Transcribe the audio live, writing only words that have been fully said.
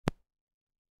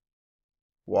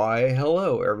Why,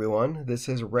 hello everyone, this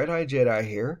is Red Eye Jedi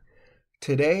here.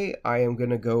 Today I am going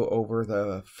to go over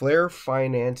the Flare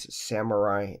Finance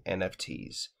Samurai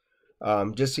NFTs.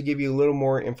 Just to give you a little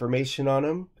more information on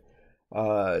them,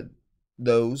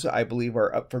 those I believe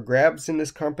are up for grabs in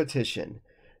this competition.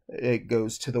 It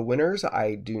goes to the winners.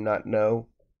 I do not know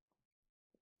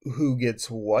who gets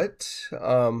what,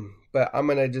 but I'm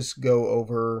going to just go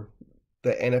over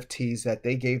the NFTs that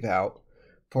they gave out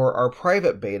for our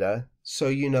private beta, so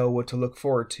you know what to look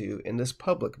forward to in this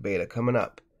public beta coming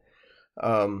up.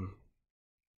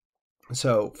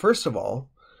 So first of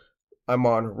all, I'm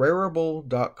on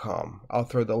Rarible.com. I'll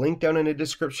throw the link down in the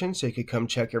description so you can come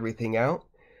check everything out.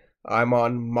 I'm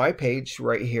on my page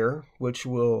right here, which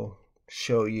will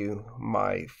show you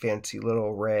my fancy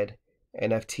little red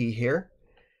NFT here.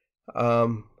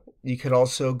 You could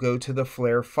also go to the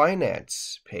Flare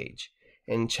Finance page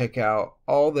and check out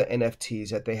all the NFTs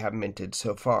that they have minted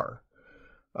so far.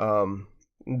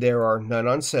 There are none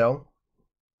on sale,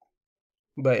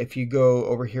 but if you go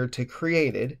over here to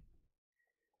created,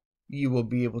 you will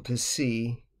be able to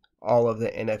see all of the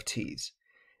NFTs,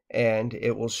 and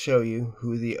it will show you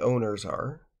who the owners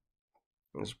are.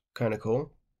 It's kind of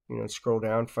cool. You know, scroll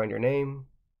down, find your name.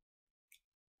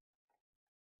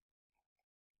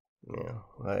 Yeah,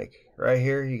 like right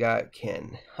here you got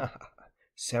Ken.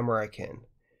 Samurai Ken.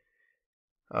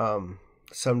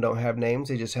 Some don't have names,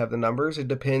 they just have the numbers. It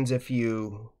depends if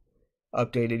you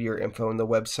updated your info in the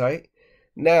website.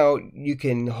 Now you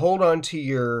can hold on to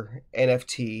your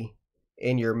NFT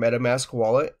in your MetaMask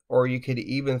wallet, or you could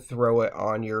even throw it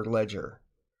on your Ledger,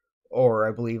 or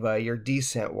I believe your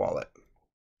Decent wallet.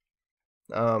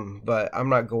 But I'm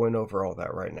not going over all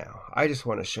that right now. I just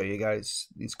want to show you guys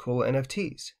these cool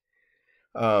NFTs.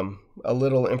 A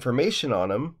little information on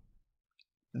them.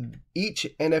 Each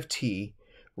NFT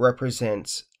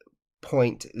represents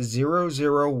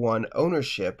 0.001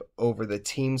 ownership over the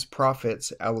team's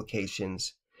profits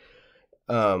allocations.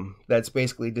 That's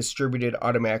basically distributed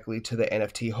automatically to the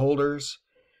NFT holders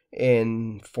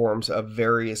in forms of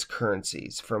various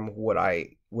currencies, from what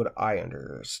I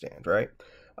understand, right?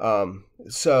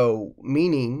 So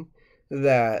meaning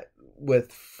that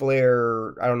with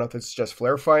Flare, I don't know if it's just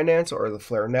Flare Finance or the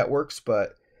Flare networks,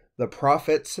 but the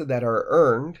profits that are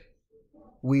earned,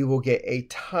 we will get a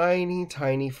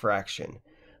tiny fraction.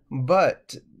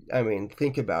 But I mean,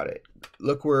 think about it.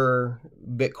 Look where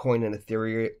Bitcoin and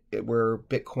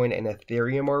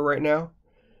Ethereum are right now.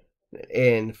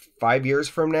 In 5 years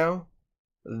from now,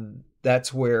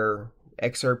 that's where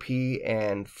XRP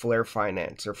and Flare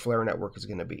Finance or Flare Network is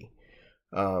going to be.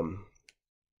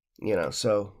 You know,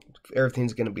 so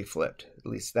everything's going to be flipped. At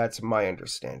least that's my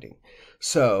understanding.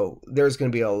 So there's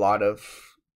going to be a lot of,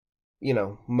 you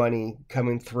know, money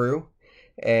coming through,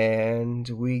 and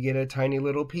we get a tiny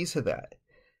little piece of that.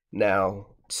 Now,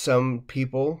 some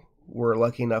people were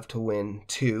lucky enough to win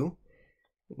 2,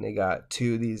 and they got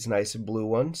 2 of these nice blue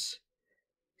ones,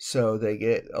 so they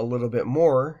get a little bit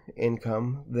more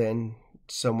income than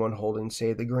someone holding,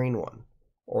 say, the green one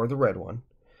or the red one.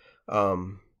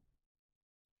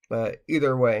 But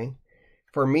either way,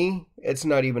 for me, it's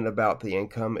not even about the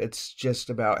income. It's just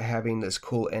about having this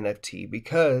cool NFT,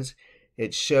 because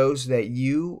it shows that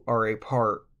you are a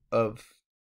part of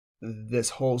this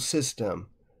whole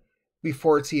system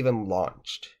before it's even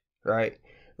launched, right?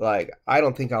 Like, I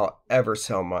don't think I'll ever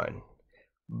sell mine,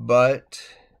 but,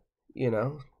 you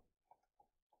know,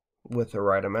 with the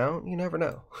right amount, you never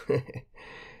know.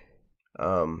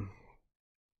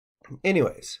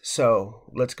 Anyways, so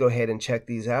let's go ahead and check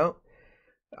these out.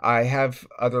 I have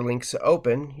other links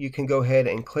open. You can go ahead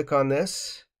and click on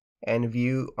this and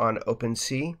view on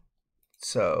OpenSea.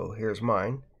 So here's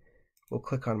mine. We'll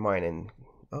click on mine and,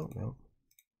 oh no.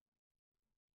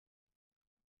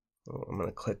 I'm going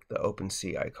to click the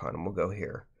OpenSea icon and we'll go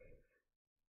here.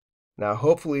 Now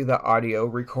hopefully the audio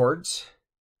records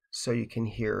so you can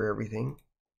hear everything.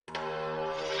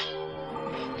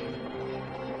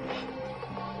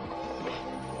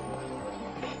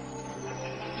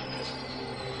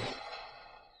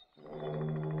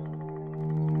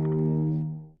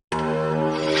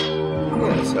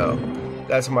 So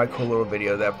that's my cool little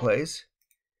video that plays.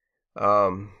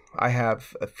 I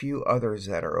have a few others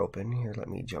that are open. Here, let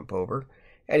me jump over.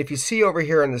 And if you see over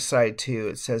here on the side too,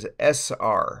 it says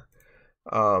SR.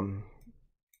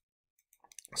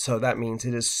 So that means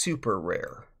it is super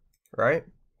rare, right?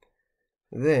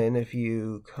 Then if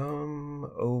you come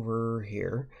over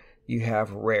here, you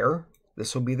have rare.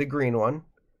 This will be the green one.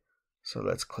 So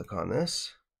let's click on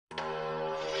this.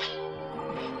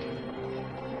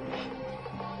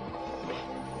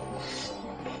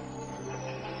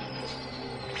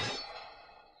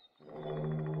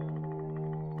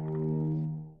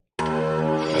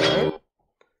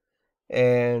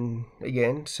 And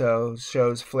again, so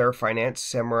shows Flare Finance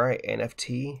Samurai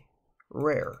NFT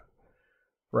rare.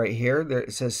 Right here, there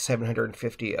it says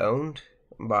 750 owned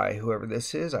by whoever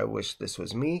this is. I wish this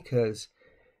was me, because,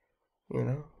 you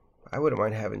know, I wouldn't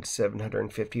mind having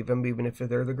 750 of them, even if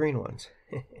they're the green ones.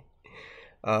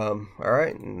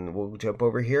 Alright, and we'll jump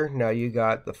over here. Now you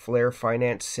got the Flare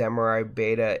Finance Samurai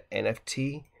Beta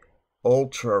NFT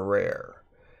Ultra Rare.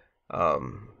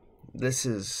 This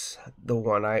is the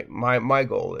one my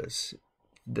goal is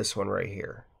this one right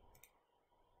here.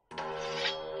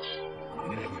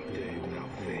 Every day without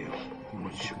fail,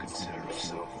 one should consider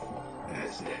himself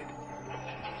as dead.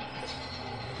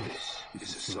 This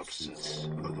is the substance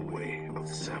of the way of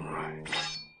the samurai.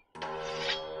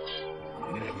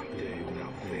 Every day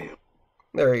without fail.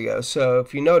 There you go. So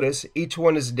if you notice, each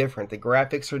one is different. The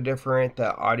graphics are different.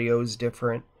 The audio is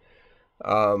different.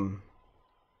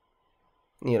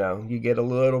 You know, you get a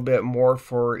little bit more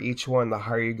for each one the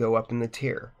higher you go up in the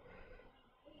tier.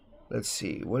 Let's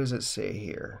see. What does it say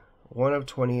here? 1 of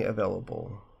 20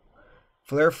 available.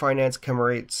 Flare Finance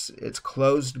commemorates its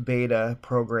closed beta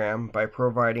program by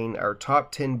providing our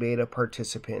top 10 beta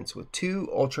participants with 2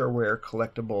 ultra rare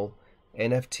collectible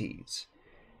NFTs.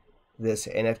 This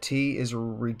NFT is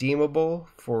redeemable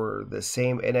for the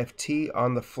same NFT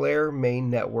on the Flare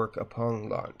main network upon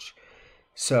launch.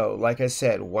 So, like I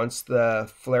said, once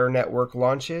the Flare network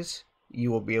launches,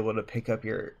 you will be able to pick up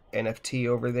your NFT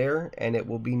over there, and it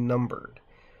will be numbered.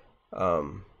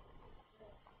 And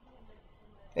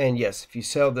yes, if you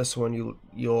sell this one,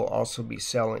 you'll also be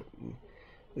selling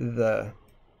the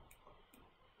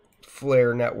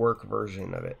Flare network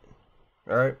version of it.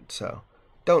 Alright, so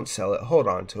don't sell it. Hold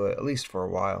on to it, at least for a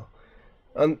while.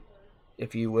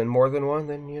 If you win more than one,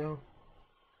 then, you know,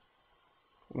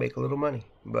 make a little money.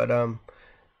 But,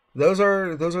 those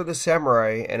are the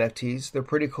Samurai NFTs. They're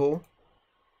pretty cool.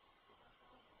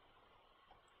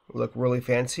 Look really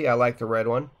fancy. I like the red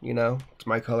one, you know, it's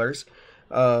my colors.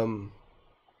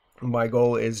 My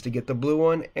goal is to get the blue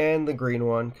one and the green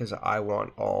one, because I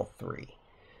want all 3.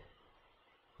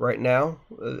 Right now,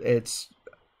 it's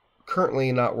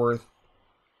currently not worth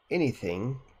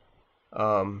anything.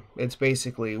 It's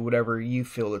basically whatever you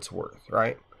feel it's worth,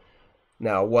 right?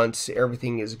 Now, once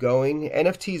everything is going,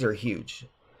 NFTs are huge.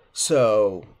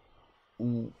 So,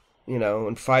 you know,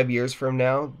 in 5 years from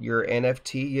now, your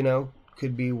NFT, you know,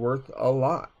 could be worth a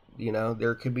lot. You know,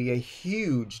 there could be a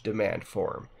huge demand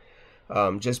for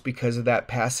them, just because of that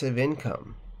passive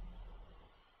income.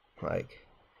 Like,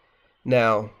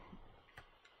 now,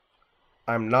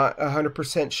 I'm not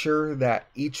 100% sure that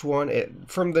each one,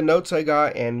 from the notes I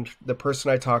got and the person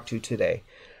I talked to today,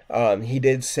 he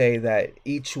did say that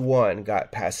each one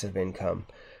got passive income.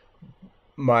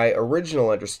 My original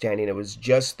understanding, it was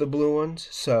just the blue ones.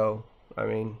 So, I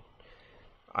mean,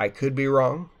 I could be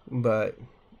wrong, but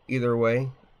either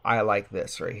way, I like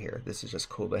this right here. This is just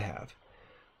cool to have.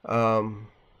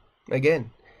 Again,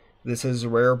 this is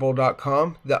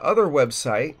Rarible.com. The other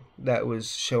website that was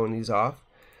showing these off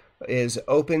is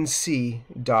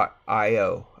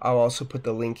OpenSea.io. I'll also put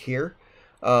the link here.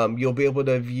 You'll be able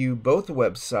to view both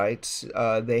websites.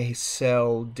 They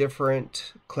sell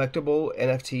different collectible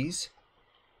NFTs.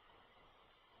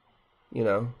 You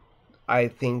know, I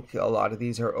think a lot of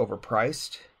these are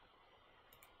overpriced.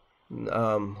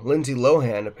 Lindsay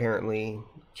Lohan apparently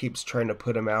keeps trying to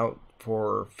put them out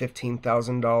for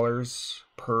 $15,000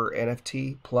 per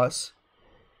NFT plus.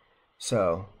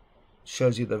 So,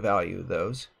 shows you the value of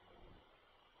those.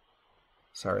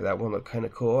 Sorry, that one looked kind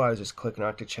of cool. I was just clicking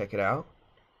out to check it out.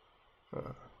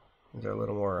 They're a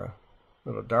little more, a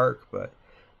little dark, but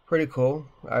pretty cool.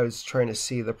 I was trying to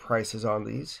see the prices on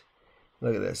these.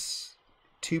 Look at this.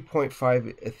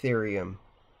 2.5 Ethereum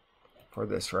for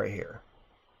this right here.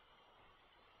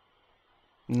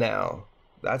 Now,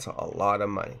 that's a lot of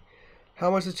money. How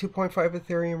much is 2.5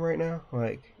 Ethereum right now?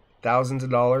 Like thousands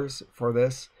of dollars for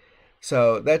this.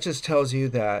 So that just tells you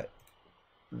that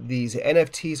these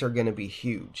NFTs are going to be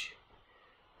huge,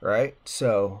 right?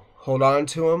 So hold on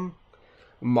to them.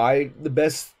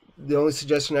 The only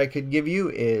suggestion I could give you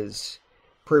is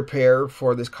prepare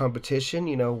for this competition.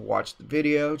 You know, watch the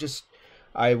video.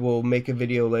 I will make a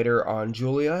video later on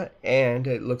Julia, and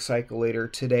it looks like later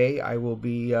today I will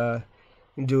be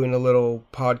doing a little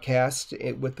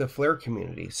podcast with the Flare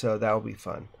community, so that will be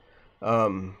fun.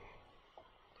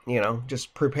 You know,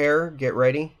 just prepare, get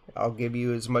ready. I'll give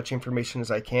you as much information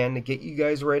as I can to get you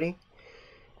guys ready,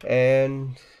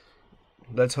 and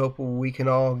let's hope we can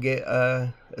all get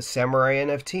a Samurai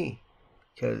NFT,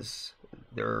 because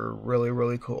they're really,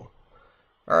 really cool.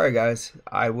 Alright guys,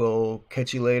 I will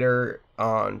catch you later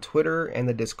on Twitter and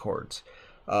the Discords.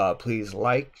 Please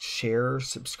like, share,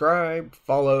 subscribe,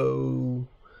 follow,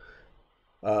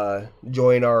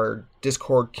 join our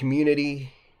Discord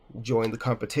community, join the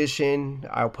competition.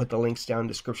 I'll put the links down in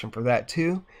the description for that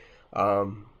too,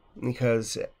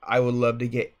 because I would love to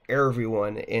get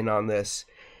everyone in on this.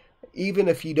 Even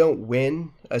if you don't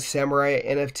win a Samurai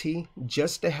NFT,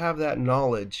 just to have that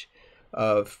knowledge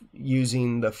of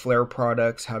using the Flare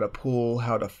products, how to pool,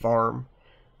 how to farm,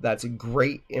 that's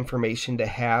great information to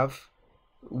have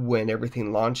when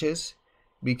everything launches,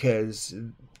 because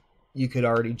you could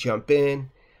already jump in,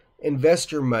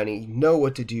 invest your money, know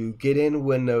what to do, get in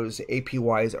when those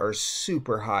APYs are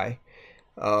super high.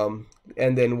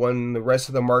 And then when the rest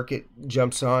of the market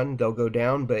jumps on, they'll go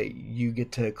down, but you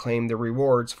get to claim the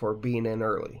rewards for being in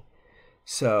early.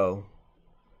 So,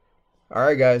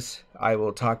 alright guys, I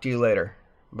will talk to you later.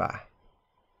 Bye.